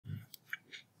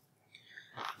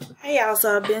Hey y'all,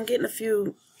 so I've been getting a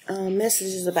few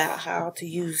messages about how to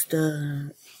use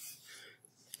the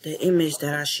image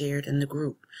that I shared in the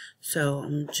group. So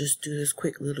I'm just do this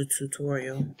quick little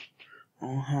tutorial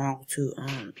on how to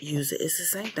use it. It's the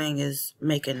same thing as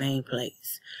making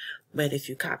nameplates, but if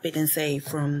you copy it and save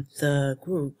from the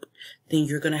group, then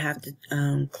you're gonna have to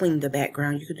clean the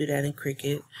background. You can do that in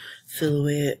Cricut,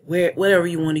 Silhouette, whatever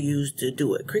you want to use to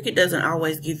do it. Cricut doesn't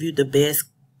always give you the best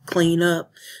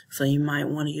cleanup, so you might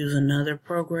want to use another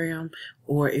program,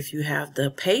 or if you have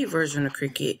the paid version of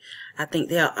Cricut, I think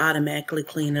they'll automatically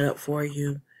clean it up for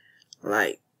you,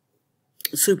 like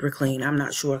super clean. I'm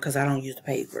not sure because I don't use the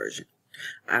paid version.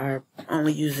 I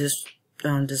only use this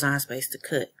Design Space to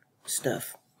cut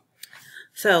stuff.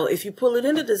 So if you pull it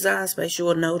into Design Space, you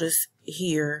will notice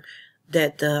here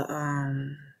that the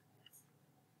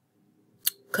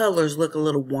colors look a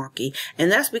little wonky, and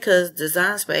that's because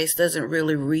Design Space doesn't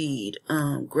really read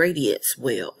gradients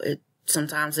well.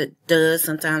 Sometimes it does,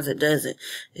 sometimes it doesn't.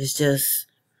 It's just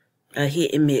a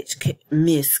hit and miss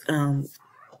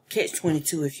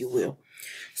catch-22, if you will.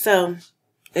 So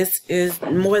it's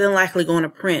more than likely going to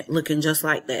print looking just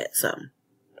like that. So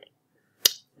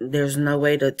there's no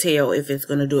way to tell if it's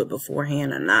going to do it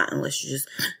beforehand or not, unless you just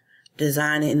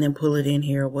design it and then pull it in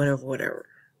here or whatever.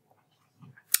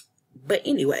 But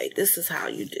anyway, this is how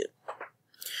you do.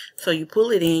 So you pull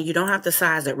it in. You don't have to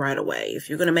size it right away. If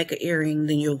you're going to make an earring,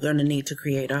 then you're going to need to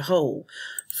create a hole.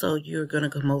 So you're going to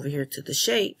come over here to the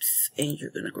shapes, and you're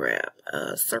going to grab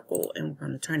a circle, and we're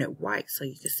going to turn it white so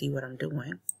you can see what I'm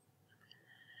doing.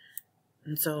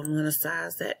 And so I'm going to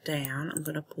size that down. I'm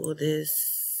going to pull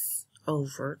this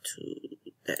over to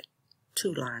that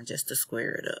 2 line just to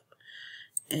square it up.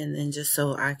 And then just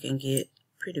so I can get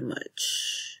pretty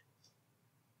much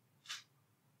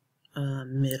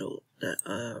middle, the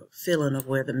feeling of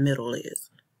where the middle is.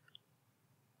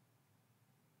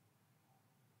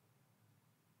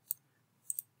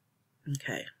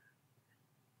 Okay,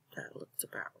 that looks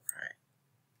about right.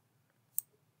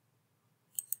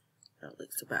 That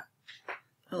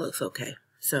looks okay.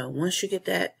 So once you get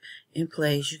that in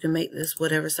place, you can make this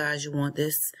whatever size you want.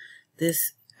 This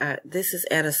is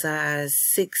at a size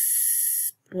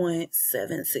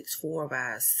 6.764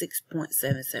 by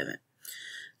 6.77.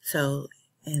 So,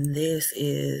 and this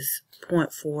is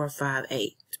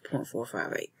 0.458.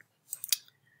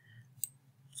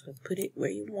 So put it where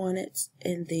you want it,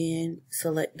 and then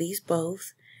select these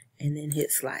both, and then hit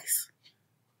slice.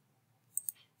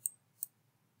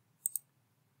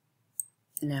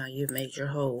 Now you've made your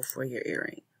hole for your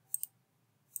earring.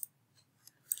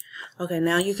 Okay,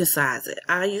 now you can size it.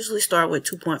 I usually start with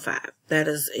 2.5. That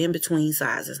is in between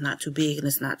sizes, not too big and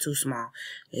it's not too small.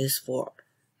 It's for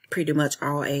pretty much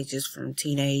all ages from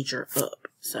teenager up.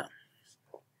 So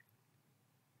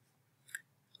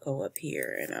go up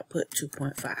here and I put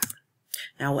 2.5.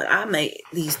 Now when I make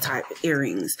these type of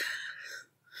earrings,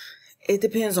 it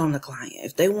depends on the client.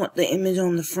 If they want the image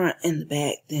on the front and the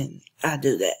back, then I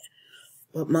do that.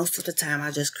 But most of the time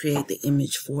I just create the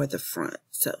image for the front.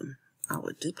 So I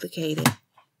would duplicate it,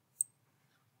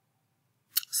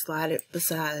 slide it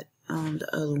beside the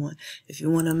other one. If you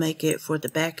want to make it for the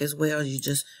back as well, you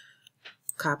just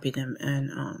copy them and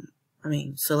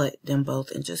select them both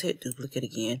and just hit duplicate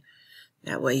again.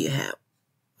 That way you have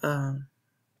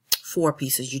 4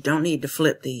 pieces. You don't need to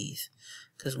flip these,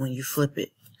 because when you flip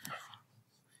it,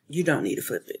 you don't need to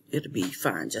flip it. It'll be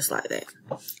fine just like that.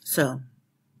 So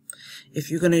if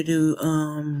you're gonna do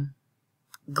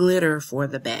glitter for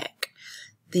the back,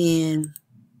 then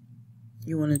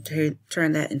you want to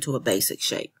turn that into a basic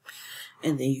shape,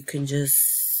 and then you can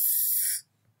just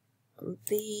group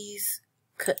these,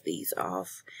 cut these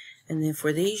off, and then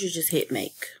for these you just hit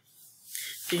make.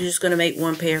 If you're just going to make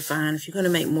 1 pair, fine. If you're going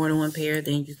to make more than 1 pair,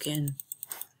 then you can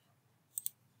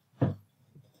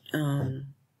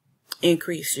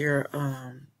increase your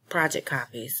project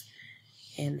copies,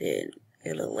 and then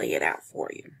it'll lay it out for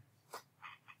you.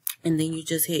 And then you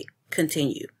just hit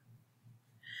continue.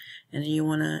 And then you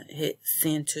want to hit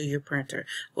send to your printer.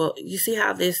 Well, you see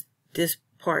how this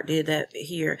part did that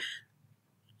here.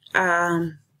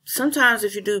 Sometimes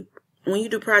when you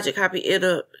do project copy,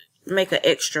 it'll make an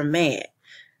extra mat.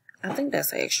 I think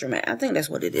that's an extra mat. I think that's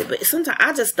what it is. But sometimes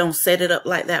I just don't set it up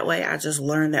like that way. I just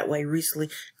learned that way recently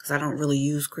because I don't really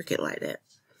use Cricut like that.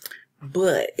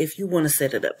 But if you want to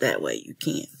set it up that way, you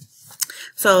can.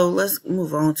 So let's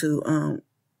move on to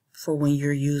for when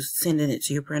you're sending it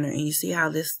to your printer, and you see how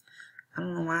this, I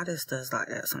don't know why this does like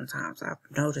that sometimes. I've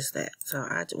noticed that. So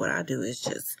what I do is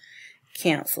just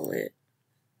cancel it.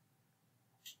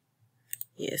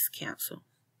 Yes, cancel.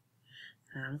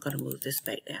 And I'm going to move this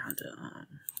back down to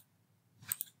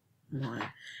 1.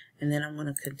 And then I'm going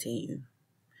to continue.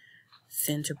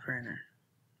 Send to printer.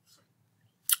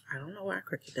 I don't know why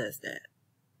Cricut does that.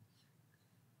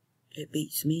 It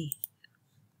beats me.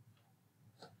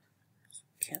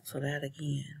 Cancel that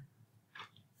again.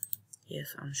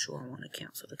 Yes, I'm sure I want to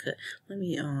cancel the cut. Let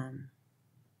me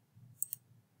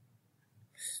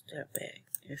step back.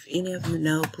 If any of you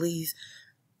know, please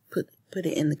put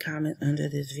it in the comments under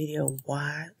this video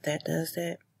why that does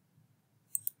that.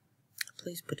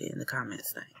 Please put it in the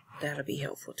comments. That'll be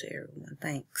helpful to everyone.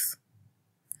 Thanks.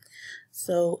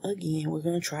 So again, we're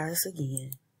going to try this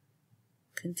again.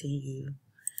 Continue.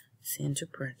 Send to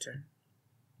printer.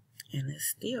 And it's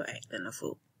still acting a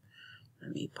fool.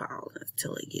 Let me pause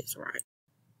until it gets right.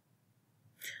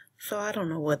 So I don't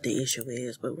know what the issue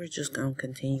is, but we're just going to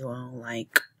continue on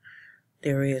like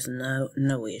there is no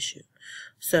issue.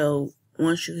 So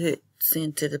once you hit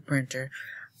send to the printer,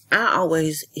 I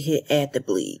always hit add the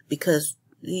bleed, because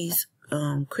these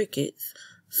Cricuts,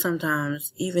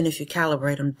 sometimes even if you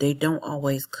calibrate them, they don't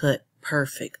always cut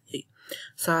perfectly.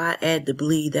 So I add the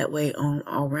bleed that way on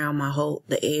around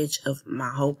the edge of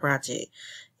my whole project.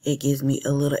 It gives me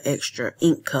a little extra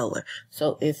ink color.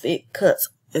 So if the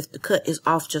cut is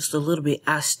off just a little bit,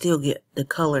 I still get the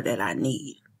color that I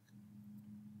need.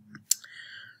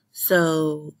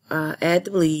 So add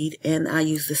the bleed, and I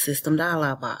use the system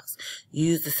dialog box.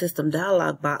 Use the system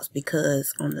dialog box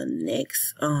because on the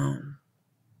next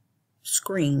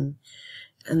screen,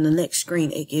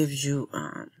 it gives you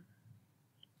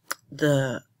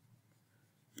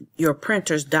your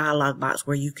printer's dialog box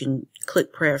where you can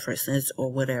click preferences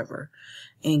or whatever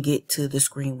and get to the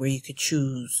screen where you could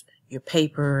choose your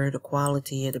paper, the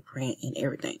quality of the print, and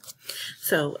everything.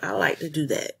 So I like to do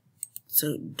that.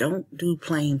 So don't do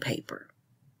plain paper.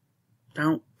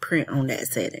 Don't print on that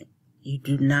setting. You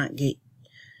do not get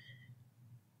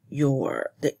you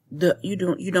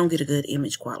don't get a good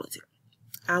image quality.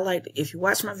 I like to, if you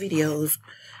watch my videos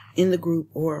in the group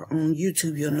or on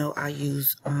YouTube, you'll know I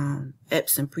use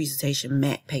Epson Presentation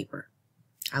matte paper.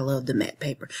 I love the matte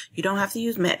paper. You don't have to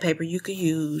use matte paper. You could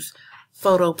use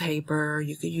photo paper.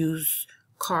 You could use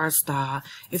cardstock.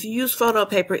 If you use photo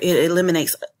paper, it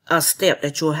eliminates a step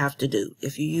that you'll have to do.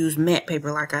 If you use matte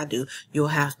paper like I do, you'll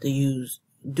have to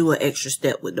do an extra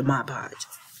step with the Mod Podge.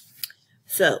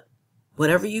 So,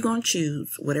 whatever you're going to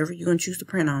choose to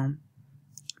print on,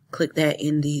 click that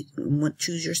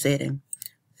choose your setting.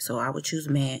 So I would choose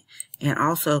matte, and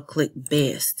also click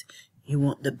best. You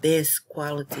want the best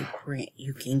quality print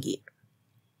you can get.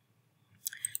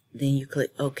 Then you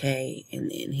click OK, and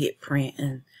then hit print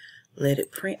and let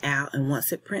it print out. And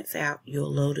once it prints out,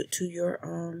 you'll load it to your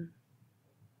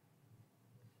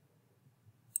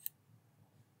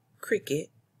Cricut,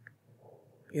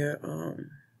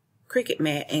 Cricut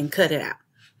mat, and cut it out.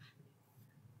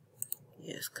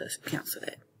 Yes, cancel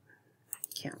that.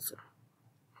 Cancel.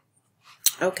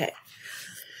 Okay.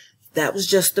 That was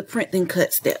just the print and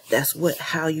cut step. That's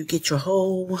how you get your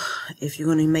whole, if you're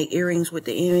going to make earrings with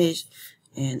the image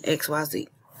and XYZ.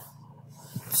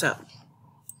 So,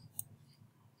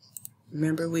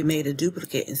 remember we made a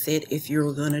duplicate and said if you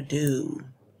were going to do,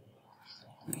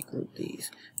 let me group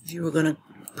these. If you were going to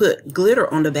put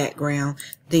glitter on the background,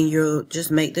 then you'll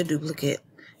just make the duplicate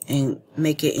and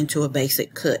make it into a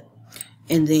basic cut.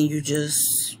 And then you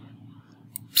just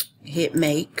hit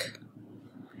make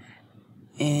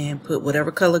and put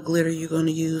whatever color glitter you're going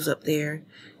to use up there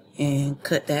and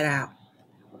cut that out.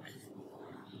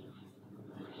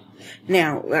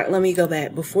 Now, let me go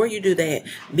back. Before you do that,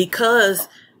 because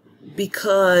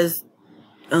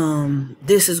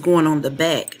this is going on the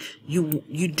back,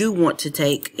 you do want to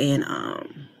take and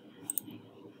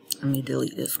let me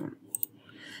delete this one.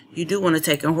 You do want to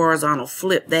take a horizontal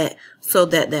flip that so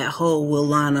that that hole will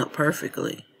line up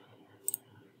perfectly.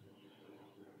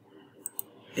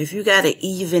 If you got it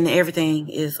even, everything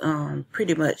is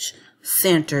pretty much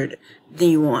centered, then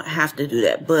you won't have to do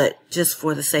that. But just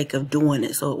for the sake of doing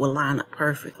it, so it will line up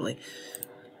perfectly,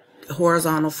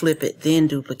 horizontal flip it, then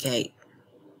duplicate,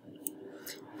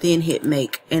 then hit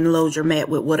make, and load your mat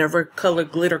with whatever color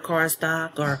glitter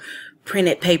cardstock or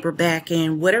printed paper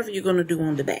backing, whatever you're going to do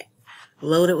on the back.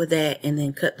 Load it with that, and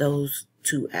then cut those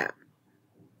two out.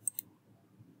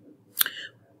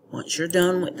 Once you're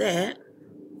done with that,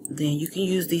 then you can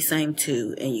use these same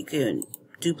two, and you can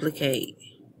duplicate.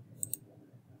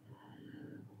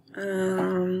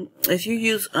 If you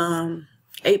use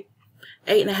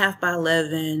 8.5 by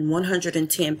 11,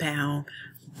 110 pound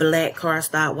black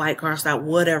cardstock, white cardstock,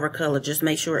 whatever color, just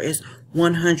make sure it's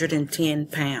 110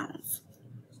 pounds.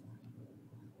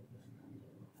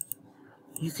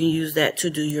 You can use that to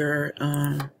do your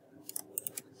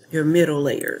middle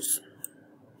layers.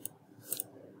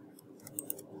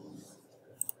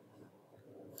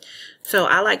 So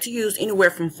I like to use anywhere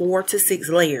from 4 to 6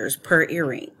 layers per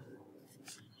earring.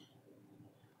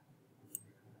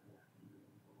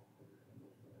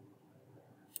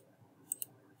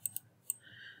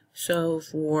 So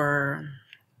for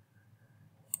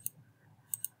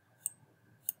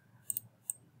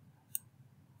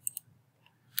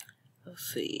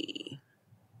let's see,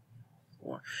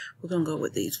 we're gonna go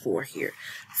with these 4 here.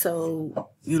 So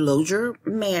you load your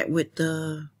mat with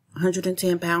the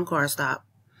 110-pound cardstock,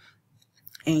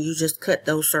 and you just cut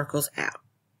those circles out.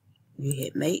 You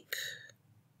hit make,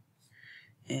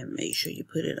 and make sure you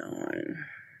put it on.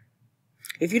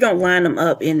 If you don't line them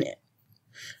up in it,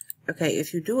 okay,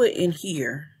 if you do it in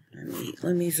here,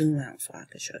 let me zoom out so I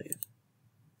can show you.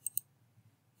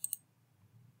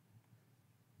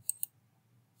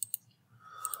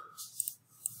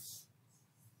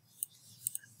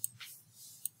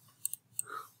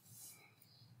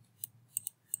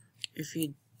 If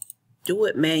you do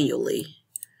it manually,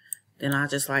 then I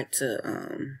just like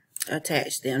to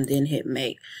attach them, then hit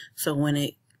make. So when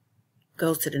it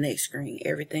goes to the next screen,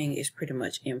 everything is pretty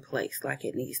much in place like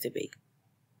it needs to be.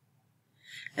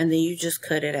 And then you just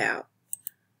cut it out.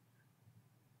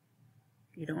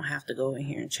 You don't have to go in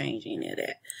here and change any of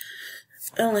that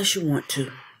unless you want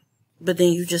to. But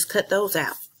then you just cut those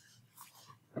out.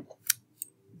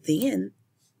 Then,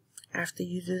 after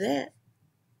you do that,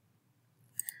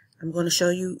 I'm going to show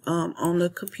you on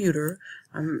the computer.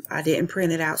 I didn't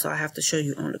print it out, so I have to show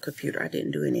you on the computer. I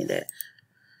didn't do any of that.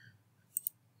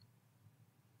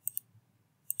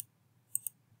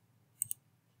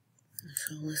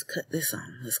 So let's cut this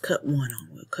on. Let's cut one on.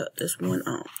 We'll cut this one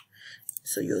on.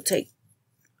 So you'll take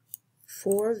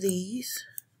 4 of these.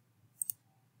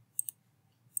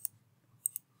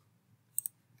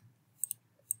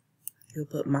 You'll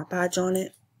put Mod Podge on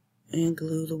it and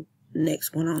glue the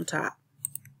next one on top.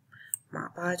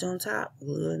 Mod Podge on top,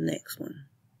 glue the next one.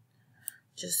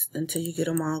 Just until you get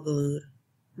them all glued.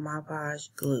 Mod Podge,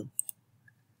 glue.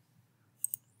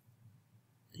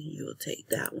 Then you'll take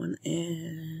that one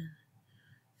and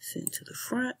send to the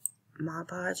front, Mod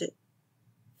Podge it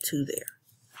to there.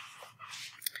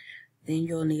 Then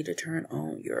you'll need to turn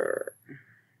on your,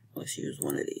 let's use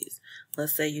one of these.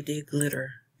 Let's say you did glitter,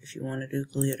 if you want to do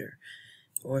glitter.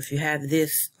 Or if you have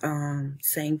this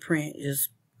same print, just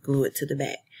glue it to the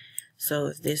back. So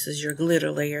if this is your glitter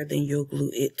layer, then you'll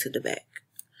glue it to the back.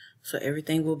 So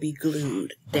everything will be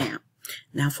glued down.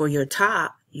 Now for your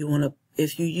top, you want to,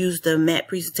 if you use the matte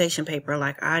presentation paper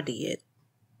like I did,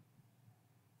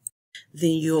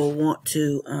 then you'll want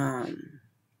to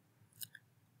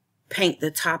paint the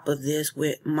top of this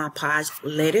with Mod Podge,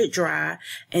 let it dry,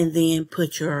 and then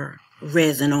put your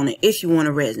resin on it if you want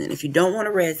a resin. If you don't want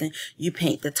a resin, you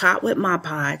paint the top with Mod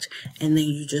Podge, and then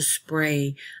you just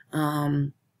spray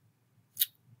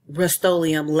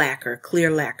Rust-Oleum lacquer,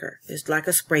 clear lacquer. It's like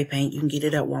a spray paint. You can get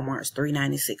it at Walmart. It's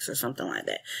 $3.96 or something like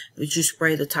that. But you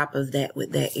spray the top of that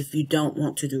with that if you don't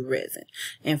want to do resin.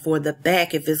 And for the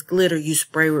back, if it's glitter, you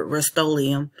spray with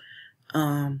Rust-Oleum.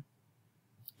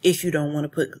 If you don't want to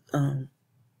put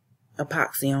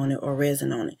epoxy on it or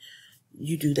resin on it,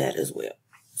 you do that as well.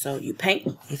 So you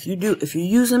paint. If you're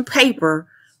using paper,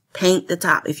 paint the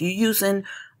top. If you're using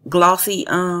glossy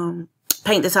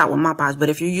paint the top with Mod Podge. But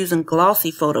if you're using glossy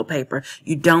photo paper,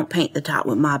 you don't paint the top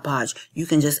with Mod Podge. You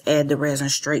can just add the resin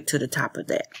straight to the top of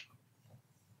that.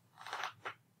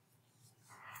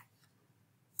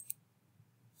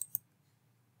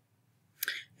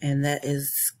 And that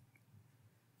is,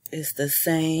 it's the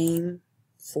same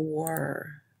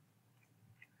for,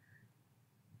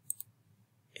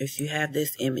 if you have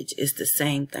this image, it's the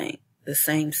same thing. The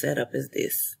same setup as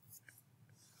this.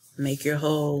 Make your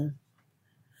hole.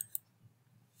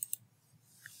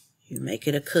 You make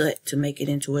it a cut to make it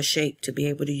into a shape to be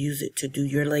able to use it to do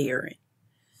your layering.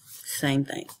 Same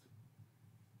thing.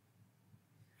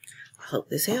 I hope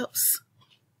this helps.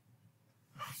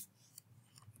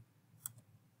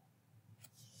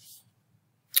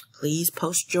 Please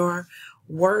post your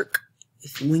work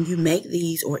when you make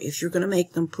these, or if you're going to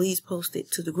make them, please post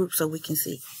it to the group so we can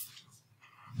see.